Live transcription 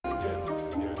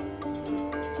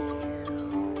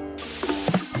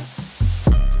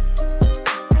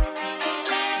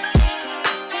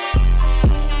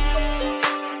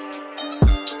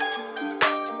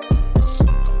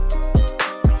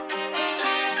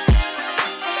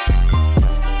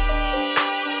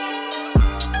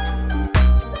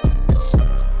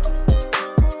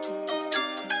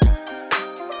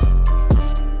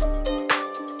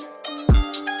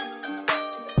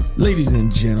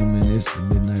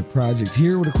Project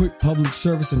here with a quick public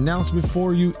service announcement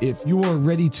for you. If you are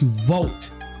ready to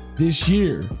vote this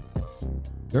year,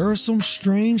 there are some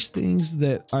strange things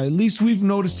that at least we've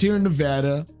noticed here in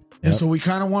Nevada. And so we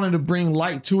kind of wanted to bring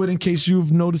light to it in case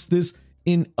you've noticed this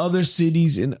in other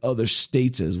cities, in other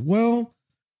states as well.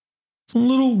 Some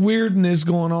little weirdness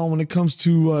going on when it comes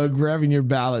to grabbing your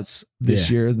ballots this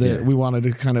year that we wanted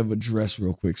to kind of address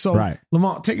real quick. So,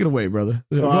 Lamont, take it away, brother.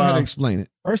 Go ahead and explain it.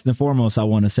 First and foremost, I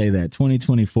want to say that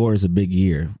 2024 is a big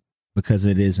year because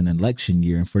it is an election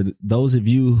year. And for those of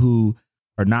you who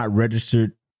are not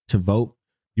registered to vote,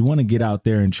 you want to get out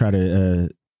there and try to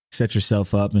set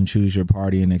yourself up and choose your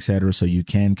party and et cetera, so you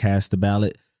can cast the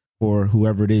ballot for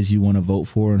whoever it is you want to vote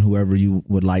for and whoever you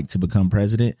would like to become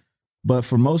president. But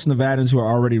for most Nevadans who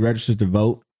are already registered to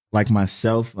vote, like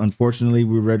myself, unfortunately,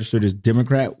 we registered as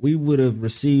Democrat. We would have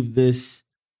received this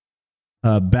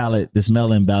ballot, this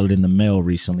mail-in ballot in the mail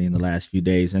recently in the last few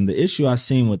days. And the issue I've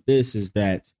seen with this is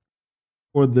that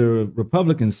for the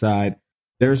Republican side,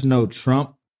 there's no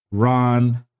Trump,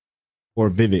 Ron, or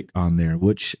Vivek on there,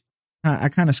 which I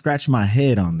kind of scratch my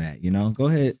head on that, you know. Go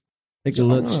ahead, take a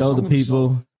look, show the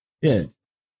people. Yeah.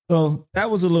 So that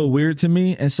was a little weird to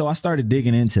me. And so I started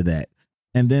digging into that.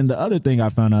 And then the other thing I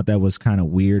found out that was kind of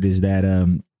weird is that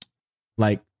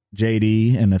like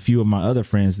JD and a few of my other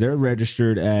friends, they're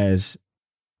registered as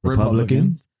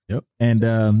Republican. Yep.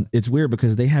 And it's weird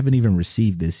because they haven't even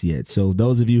received this yet. So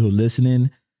those of you who are listening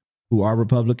who are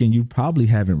Republican, you probably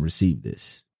haven't received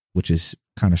this, which is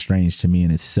kind of strange to me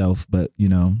in itself. But, you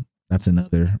know, that's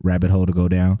another rabbit hole to go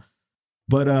down.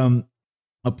 But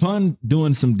upon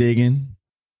doing some digging,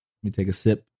 let me take a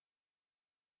sip.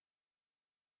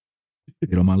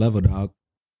 Get on my level, dog.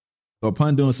 So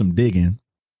upon doing some digging,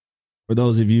 for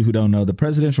those of you who don't know, the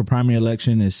presidential primary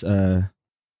election is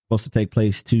supposed to take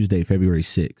place Tuesday, February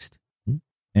 6th.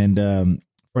 And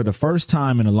for the first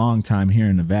time in a long time here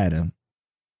in Nevada,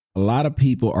 a lot of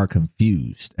people are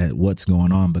confused at what's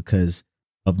going on because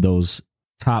of those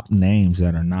top names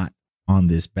that are not on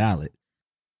this ballot.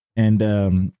 And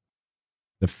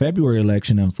the February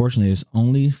election, unfortunately, is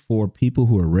only for people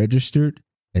who are registered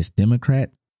as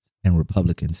Democrats and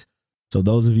Republicans. So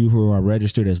those of you who are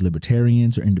registered as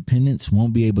Libertarians or Independents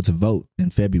won't be able to vote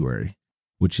in February,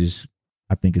 which is,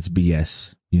 I think it's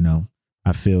BS. You know,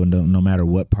 I feel no matter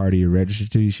what party you're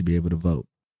registered to, you should be able to vote.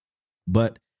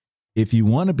 But if you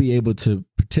want to be able to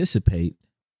participate,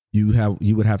 you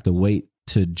would have to wait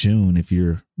to June if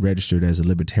you're registered as a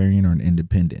Libertarian or an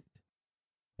Independent.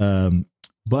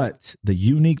 But the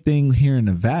unique thing here in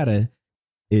Nevada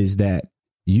is that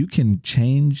you can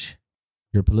change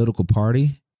your political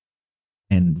party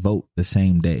and vote the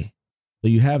same day. So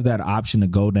you have that option to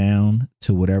go down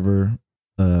to whatever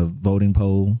voting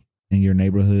poll in your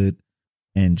neighborhood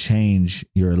and change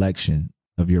your election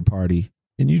of your party.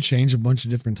 Can you change a bunch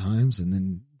of different times and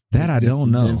then that I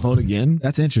don't know. And vote again?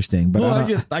 That's interesting. But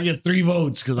I get 3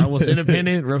 votes because I was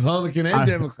Independent, Republican, and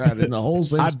Democrat in the whole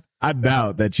sense. I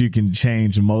doubt that you can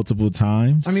change multiple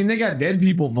times. I mean, they got dead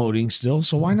people voting still,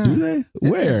 so why not? Do they?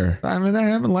 Where? I mean, that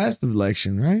happened last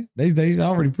election, right? They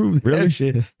already proved that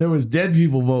shit. There was dead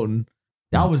people voting.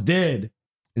 Y'all was dead.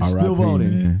 It's still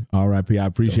voting. R.I.P. I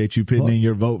appreciate you putting in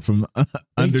your vote from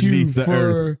underneath the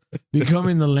earth.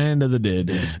 Becoming the land of the dead,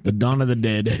 the dawn of the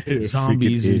dead,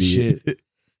 zombies and shit.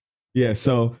 Yeah,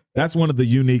 so that's one of the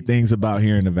unique things about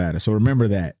here in Nevada. So remember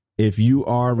that. If you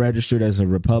are registered as a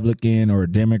Republican or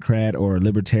a Democrat or a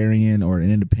Libertarian or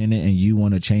an Independent and you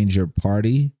want to change your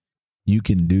party, you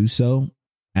can do so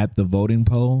at the voting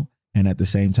poll and at the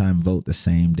same time vote the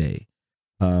same day,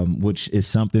 which is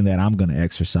something that I'm going to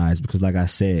exercise because, like I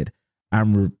said,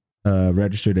 I'm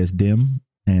registered as Dem.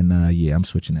 And I'm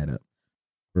switching that up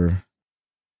for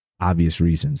obvious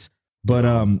reasons. But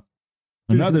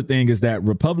another thing is that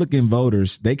Republican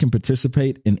voters, they can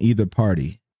participate in either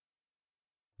party.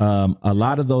 A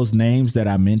lot of those names that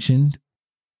I mentioned,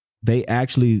 they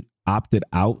actually opted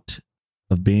out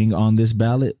of being on this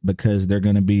ballot because they're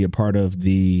going to be a part of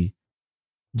the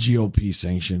GOP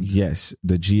sanctioned. Yes,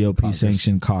 the GOP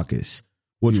sanctioned caucus,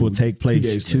 which will take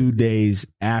place 2 days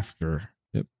after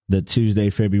the Tuesday,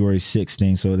 February 6th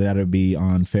thing. So that'll be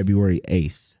on February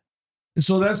 8th. And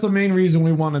so that's the main reason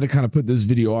we wanted to kind of put this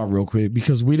video out real quick,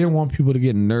 because we didn't want people to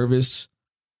get nervous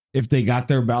if they got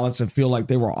their ballots and feel like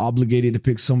they were obligated to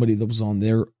pick somebody that was on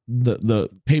the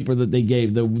paper that they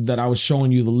gave that I was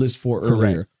showing you the list for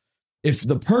earlier. Correct. If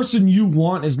the person you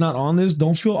want is not on this,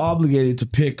 don't feel obligated to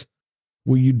pick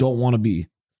where you don't want to be.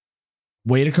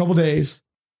 Wait a couple days,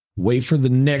 wait for the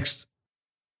next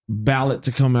ballot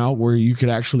to come out where you could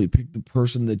actually pick the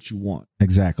person that you want.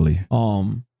 Exactly.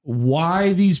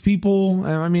 Why these people,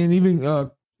 I mean,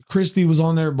 even Christie was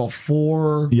on there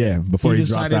before. Yeah, before he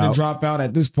decided to drop out.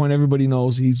 At this point, everybody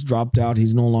knows he's dropped out.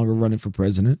 He's no longer running for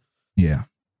president. Yeah.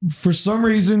 For some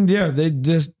reason, yeah,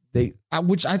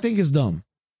 which I think is dumb.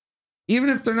 Even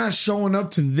if they're not showing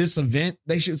up to this event,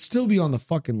 they should still be on the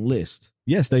fucking list.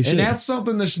 Yes, they should. And that's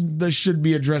something that should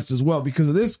be addressed as well,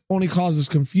 because this only causes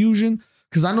confusion.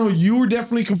 Because I know you were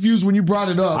definitely confused when you brought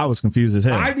it up. I was confused as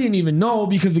hell. I didn't even know,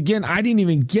 because again, I didn't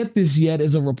even get this yet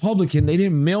as a Republican. They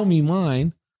didn't mail me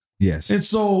mine. Yes. And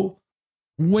so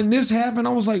when this happened,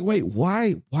 I was like, wait,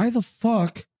 why the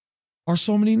fuck are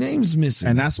so many names missing?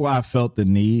 And that's why I felt the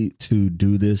need to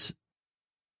do this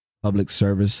public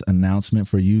service announcement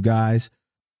for you guys,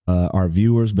 our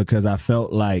viewers, because I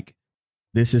felt like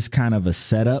this is kind of a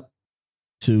setup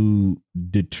to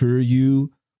deter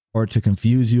you or to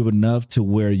confuse you enough to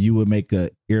where you would make an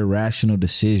irrational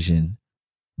decision.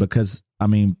 Because, I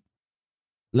mean,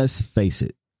 let's face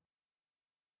it.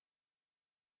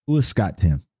 Who is Scott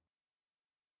Tim,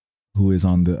 who is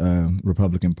on the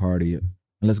Republican Party?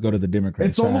 Let's go to the Democrat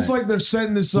It's side. almost like they're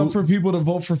setting this up for people to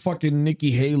vote for fucking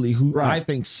Nikki Haley, who I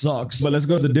think sucks. But let's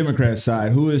go to the Democrat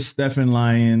side. Who is Stephen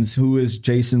Lyons? Who is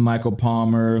Jason Michael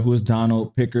Palmer? Who is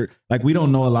Donald Pickard? Like, we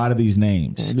don't know a lot of these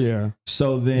names. Yeah.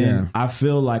 So then I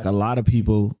feel like a lot of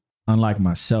people, unlike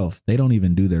myself, they don't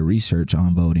even do their research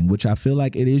on voting, which I feel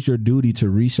like it is your duty to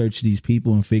research these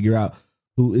people and figure out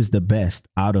who is the best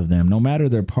out of them, no matter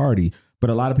their party.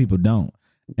 But a lot of people don't.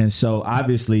 And so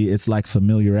obviously it's like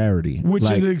familiarity. Which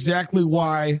is exactly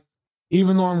why,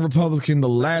 even though I'm Republican, the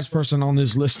last person on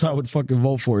this list I would fucking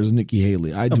vote for is Nikki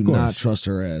Haley. I do not trust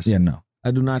her ass. Yeah, no.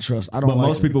 I do not trust. I don't. But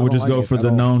most people would just go for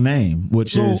the known name,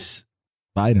 which is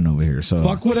Biden over here. So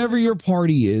fuck whatever your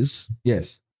party is.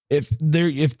 Yes. If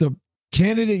the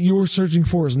candidate you were searching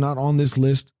for is not on this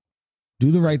list,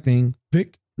 do the right thing.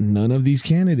 Pick none of these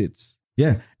candidates.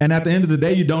 Yeah. And at the end of the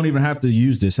day, you don't even have to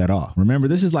use this at all. Remember,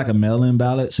 this is like a mail-in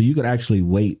ballot. So you could actually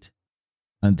wait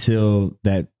until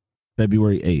that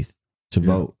February 8th to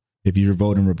vote if you're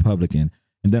voting Republican.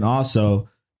 And then also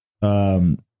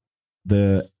what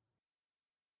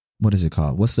is it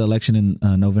called? What's the election in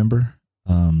November?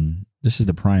 This is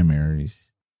the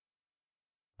primaries.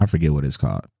 I forget what it's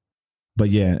called. But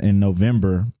yeah, in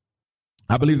November,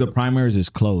 I believe the primaries is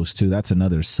closed too. That's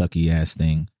another sucky ass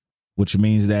thing. Which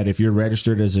means that if you're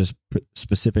registered as a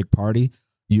specific party,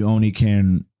 you only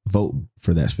can vote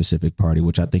for that specific party,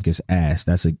 which I think is ass.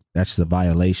 That's a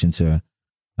violation to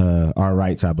our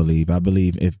rights, I believe. I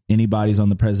believe if anybody's on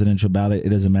the presidential ballot, it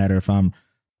doesn't matter if I'm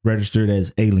registered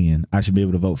as alien, I should be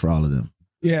able to vote for all of them.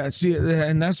 Yeah, see,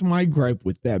 and that's my gripe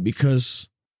with that, because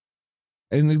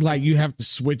like you have to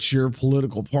switch your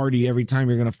political party every time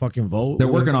you're going to fucking vote. They're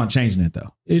working on changing it,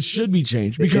 though. It should be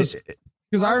changed because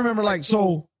I remember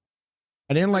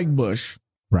I didn't like Bush.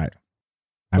 Right.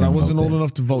 But I wasn't old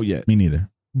enough to vote yet. Me neither.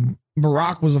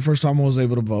 Barack was the first time I was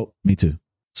able to vote. Me too.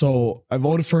 So I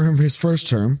voted for him his first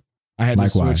term. I had to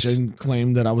switch and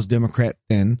claim that I was Democrat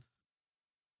then.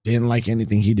 Didn't like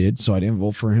anything he did, so I didn't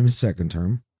vote for him his second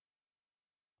term.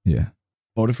 Yeah.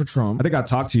 Voted for Trump. I think I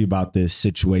talked to you about this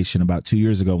situation about 2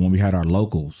 years ago when we had our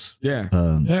locals. Yeah.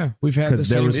 We've had the same issue. Because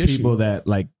there was people that,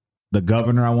 like, the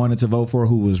governor I wanted to vote for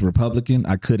who was Republican,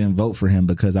 I couldn't vote for him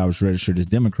because I was registered as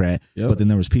Democrat. Yep. But then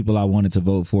there was people I wanted to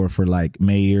vote for like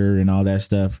mayor and all that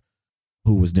stuff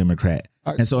who was Democrat.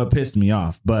 Right. And so it pissed me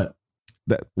off. But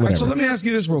whatever. Right, so let me ask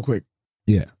you this real quick.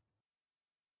 Yeah.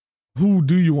 Who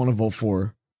do you want to vote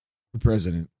for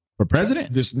president? For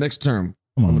president? This next term.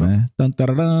 Come on, man. Dun, dun,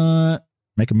 dun, dun.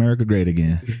 Make America great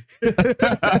again.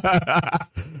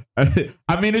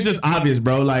 I mean, it's just obvious,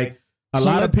 bro. Like, a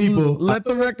lot of people. Let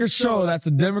the record show that's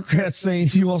a Democrat saying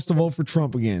he wants to vote for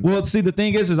Trump again. Well, see, the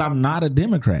thing is I'm not a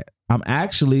Democrat. I'm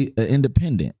actually an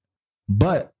independent.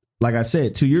 But like I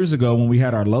said, 2 years ago when we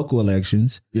had our local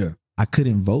elections, I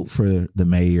couldn't vote for the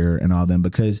mayor and all them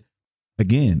because,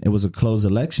 again, it was a closed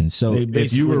election. So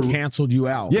if you were canceled you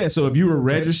out. Yeah. So if you were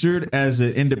registered as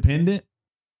an independent,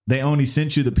 they only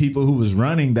sent you the people who was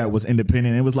running that was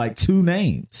independent. It was like 2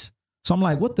 names. So I'm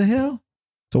like, what the hell?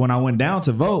 So when I went down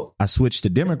to vote, I switched to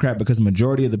Democrat because the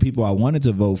majority of the people I wanted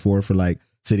to vote for like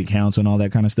city council and all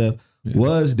that kind of stuff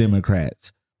was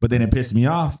Democrats. But then it pissed me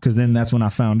off because then that's when I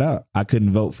found out I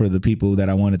couldn't vote for the people that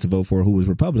I wanted to vote for who was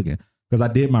Republican because I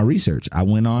did my research. I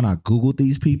went on, I Googled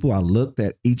these people. I looked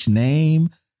at each name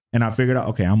and I figured out,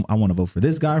 okay, I want to vote for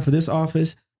this guy for this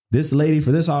office, this lady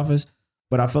for this office.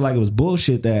 But I feel like it was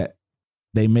bullshit that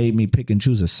they made me pick and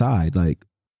choose a side. Like,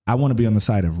 I want to be on the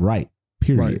side of right,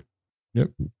 period. Right.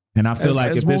 Yep. And I feel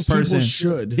like if this person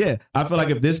should, I feel like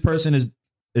if this person is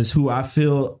who I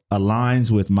feel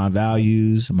aligns with my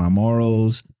values, my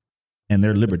morals, and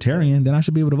they're libertarian, then I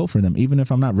should be able to vote for them, even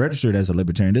if I'm not registered as a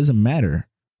libertarian. It doesn't matter.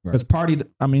 Because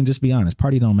just be honest,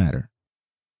 party don't matter.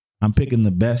 I'm picking the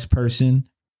best person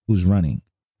who's running.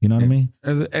 You know what I mean?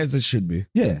 As it should be.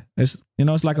 Yeah. It's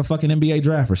like a fucking NBA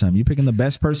draft or something. You're picking the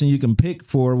best person you can pick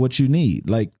for what you need.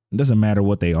 Like, it doesn't matter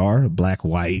what they are, black,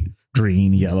 white,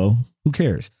 green, yellow, who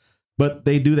cares? But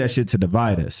they do that shit to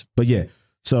divide us. But yeah,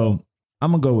 so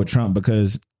I'm going to go with Trump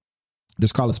because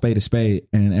just call a spade,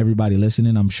 and everybody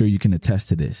listening, I'm sure you can attest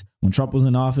to this. When Trump was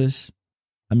in office,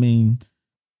 I mean,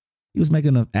 he was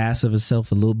making an ass of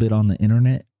himself a little bit on the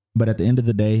internet. But at the end of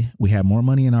the day, we had more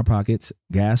money in our pockets.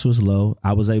 Gas was low.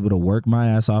 I was able to work my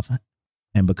ass off.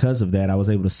 And because of that, I was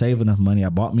able to save enough money. I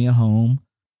bought me a home.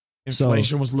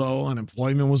 Inflation was low.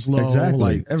 Unemployment was low. Exactly.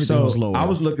 Like, everything was low. I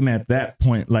was looking at that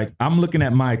point. Like, I'm looking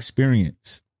at my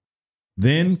experience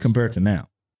then compared to now.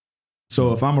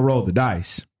 So if I'm going to roll the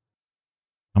dice,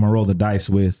 I'm going to roll the dice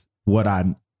with what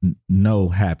I know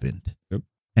happened. Yep.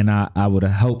 And I would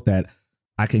hope that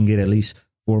I can get at least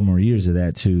 4 more years of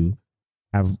that to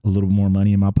have a little more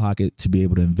money in my pocket to be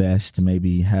able to invest, to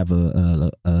maybe have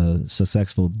a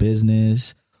successful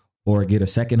business or get a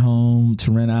second home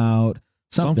to rent out.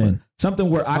 Something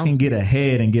where I can get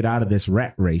ahead and get out of this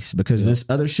rat race, because this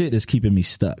other shit is keeping me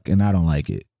stuck and I don't like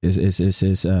it.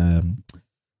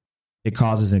 It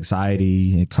causes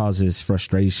anxiety. It causes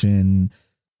frustration,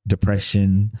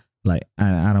 depression. Like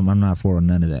I'm not for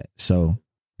none of that. So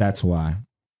that's why.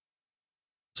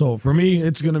 So for me,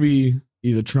 it's going to be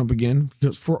either Trump again,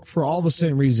 because for all the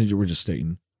same reasons you were just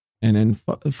stating. And then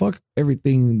fuck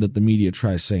everything that the media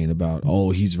tries saying about,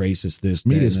 oh, he's racist, this,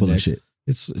 media is full of shit.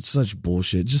 It's such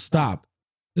bullshit. Just stop.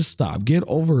 Get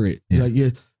over it. Yeah.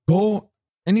 Like, go.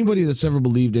 Anybody that's ever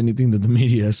believed anything that the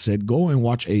media has said, go and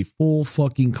watch a full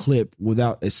fucking clip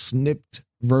without a snipped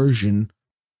version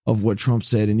of what Trump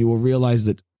said, and you will realize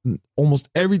that almost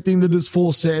everything that this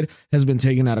fool said has been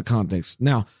taken out of context.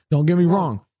 Now, don't get me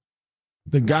wrong.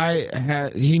 The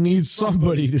guy he needs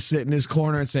somebody to sit in his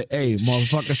corner and say, hey,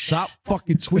 motherfucker, stop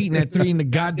fucking tweeting at 3 in the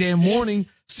goddamn morning.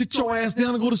 Sit your ass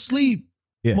down and go to sleep.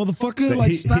 Yeah.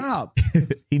 Motherfucker, stop.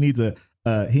 He needs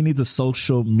a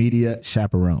social media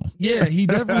chaperone. Yeah, he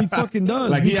definitely fucking does.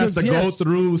 Like, he has to go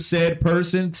through said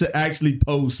person to actually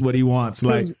post what he wants.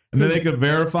 Like, and then they could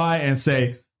verify and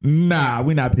say, nah,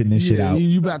 we're not putting this shit out.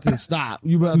 You about to stop.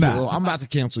 I'm about to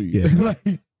cancel you. Yeah.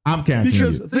 I'm canceling you.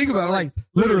 Because think about it, like,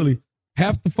 literally,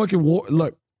 half the fucking war.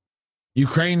 Look,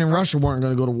 Ukraine and Russia weren't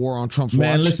going to go to war on Trump's watch.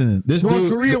 Man, listen, North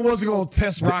Korea wasn't going to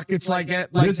test rockets like that.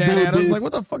 I was like,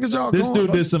 what the fuck is y'all This going?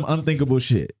 dude did some unthinkable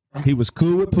shit. He was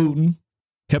cool with Putin,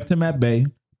 kept him at bay.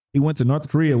 He went to North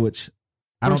Korea, which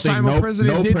I don't think no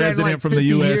president from the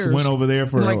U.S. went over there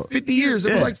for like 50 years.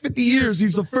 It was like 50 years.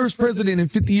 He's the first president in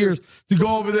 50 years to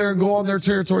go over there and go on their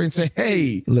territory and say,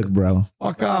 hey, look, bro,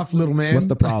 fuck off, little man. What's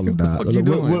the problem, dog?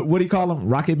 What do you call him?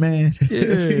 Rocket Man?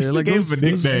 Yeah, like, gave him a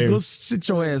nickname. Go sit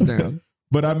your ass down.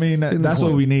 But I mean, that's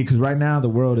what we need, because right now the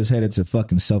world is headed to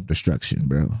fucking self-destruction,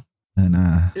 bro. And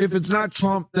if it's not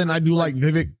Trump, then I do like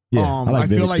Vivek. Yeah, I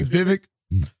feel like Vivek,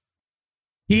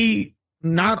 he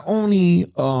not only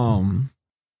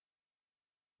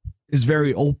is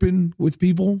very open with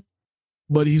people,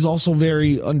 but he's also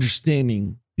very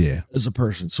understanding as a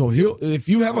person. So if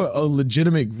you have a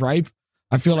legitimate gripe,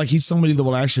 I feel like he's somebody that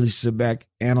will actually sit back,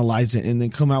 analyze it, and then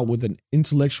come out with an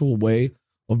intellectual way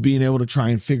of being able to try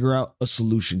and figure out a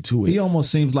solution to it. He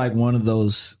almost seems like one of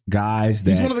those guys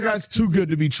he's one of the guys too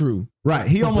good to be true. Right.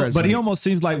 He almost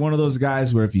seems like one of those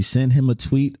guys where if you send him a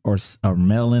tweet or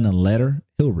mail in a letter,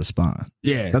 he'll respond.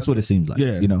 Yeah. That's what it seems like.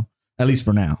 Yeah. You know, at least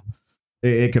for now.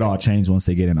 It could all change once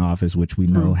they get in office, which we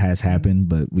know has happened,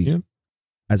 but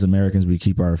as Americans, we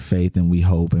keep our faith and we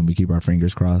hope and we keep our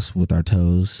fingers crossed with our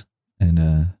toes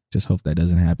and just hope that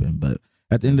doesn't happen. But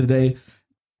at the end of the day,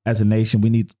 as a nation,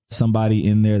 we need somebody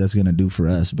in there that's going to do for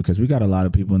us, because we got a lot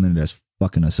of people in there that's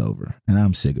fucking us over. And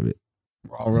I'm sick of it.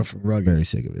 We're all rough and rugged. Very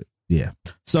sick of it. Yeah.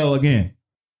 So again,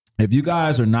 if you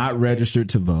guys are not registered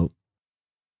to vote,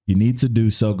 you need to do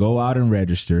so. Go out and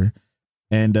register.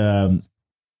 And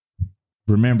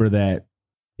remember that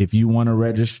if you want to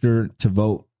register to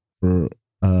vote for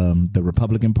the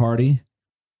Republican Party,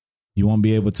 you won't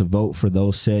be able to vote for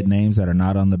those said names that are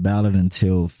not on the ballot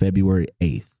until February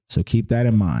 8th. So keep that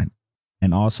in mind.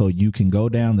 And also, you can go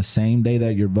down the same day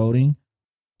that you're voting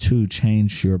to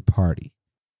change your party.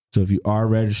 So if you are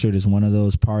registered as one of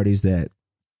those parties that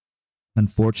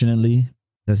unfortunately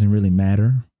doesn't really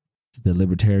matter, it's the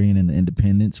Libertarian and the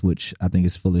Independents, which I think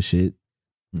is full of shit.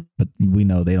 But we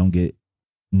know they don't get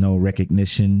no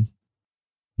recognition.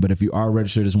 But if you are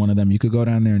registered as one of them, you could go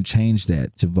down there and change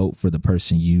that to vote for the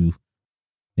person you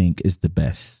think is the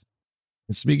best.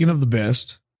 And speaking of the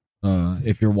best,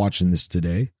 if you're watching this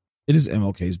today, it is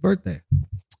MLK's birthday.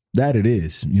 That it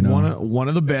is, you know, one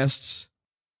of the best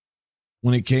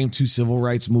when it came to civil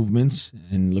rights movements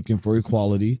and looking for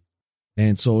equality.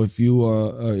 And so if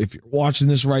you're watching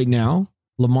this right now,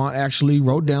 Lamont actually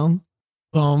wrote down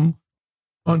some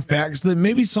fun facts that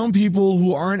maybe some people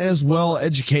who aren't as well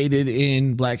educated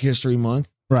in Black History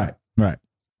Month right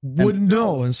wouldn't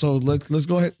know. And so let's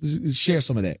go ahead and share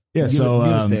some of that. Yeah, give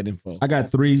us that info. I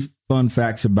got 3 fun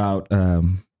facts about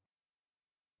Martin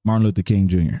Luther King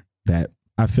Jr. that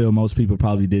I feel most people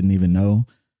probably didn't even know.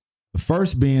 The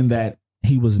first being that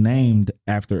he was named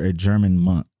after a German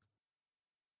monk.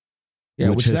 Yeah,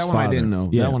 which that one I didn't know.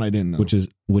 Yeah, that one I didn't know.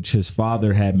 Which his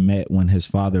father had met when his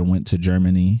father went to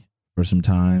Germany for some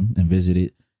time and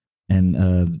visited. And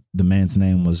the man's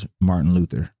name was Martin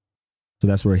Luther. So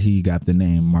that's where he got the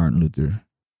name Martin Luther,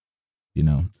 you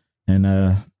know.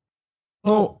 And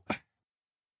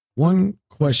one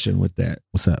question with that.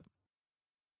 What's up?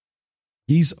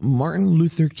 He's Martin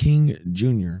Luther King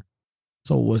Jr.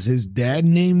 So was his dad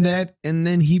named that and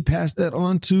then he passed that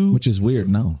on to? Which is weird.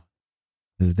 No.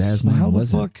 His dad's name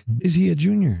wasn't. How the fuck is he a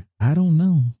junior? I don't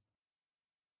know.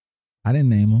 I didn't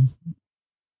name him.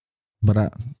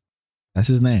 But that's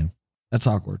his name. That's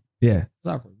awkward. Yeah. It's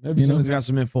awkward. Maybe someone's got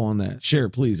some info on that. Share,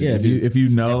 please. Yeah, if you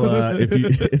know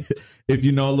if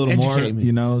you know a little more,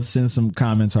 you know, send some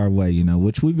comments our way, you know,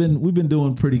 which we've been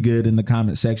doing pretty good in the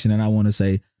comment section. And I want to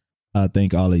say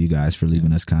thank all of you guys for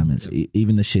leaving us comments,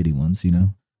 even the shitty ones, you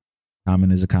know.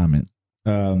 Comment is a comment.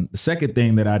 The second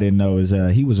thing that I didn't know is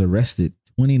he was arrested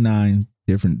 29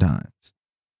 different times.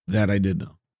 That I did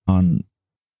know. On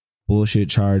bullshit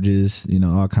charges, you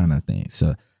know, all kind of things.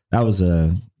 So that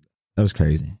was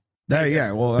crazy. You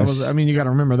got to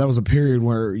remember that was a period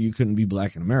where you couldn't be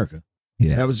Black in America.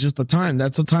 Yeah. That was just the time.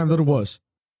 That's the time that it was.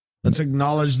 Let's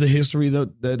acknowledge the history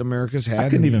that America's had. I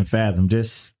couldn't even fathom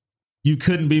you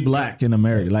couldn't be Black in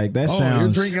America. Like that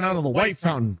sounds. You're drinking out of the white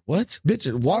fountain. What?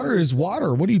 Bitch, water is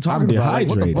water. What are you talking about? Like,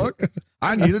 what the fuck?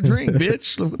 I need a drink,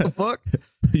 bitch. What the fuck?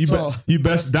 You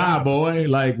best die, boy.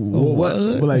 Like, what?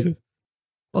 Like,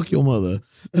 fuck your mother.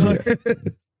 Yeah.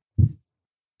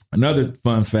 Another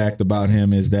fun fact about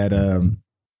him is that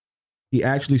he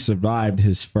actually survived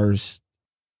his first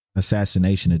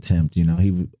assassination attempt. You know,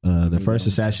 the first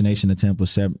assassination attempt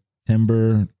was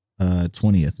September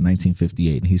 20th,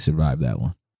 1958, and he survived that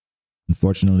one.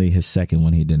 Unfortunately, his second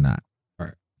one he did not. All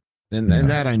right, and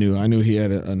that I knew. I knew he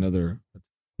had another.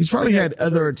 He's probably had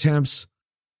other attempts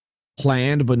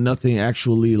planned, but nothing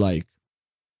actually like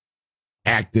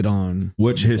acted on.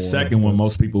 Which his second one,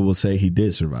 most people will say he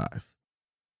did survive.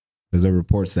 Because there are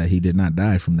reports that he did not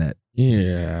die from that.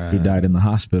 Yeah. He died in the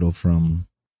hospital from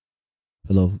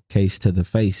pillowcase to the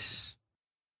face.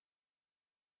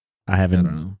 I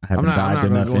haven't dived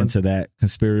enough into that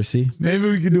conspiracy. Maybe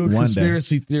we could do a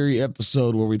conspiracy theory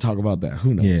episode where we talk about that.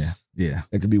 Who knows? Yeah.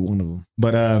 That could be one of them.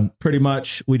 But pretty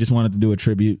much we just wanted to do a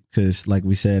tribute because like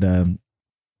we said,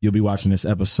 you'll be watching this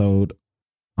episode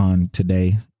on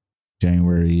today,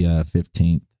 January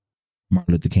 15th,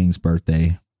 Martin Luther King's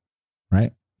birthday,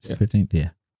 right? It's the 15th,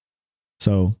 yeah.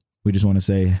 So we just want to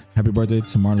say happy birthday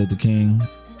to Martin Luther King.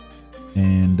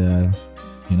 And,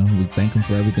 you know, we thank him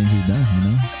for everything he's done,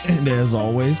 you know. And as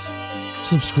always,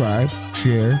 subscribe,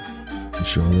 share, and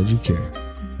show that you care.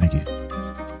 Thank you.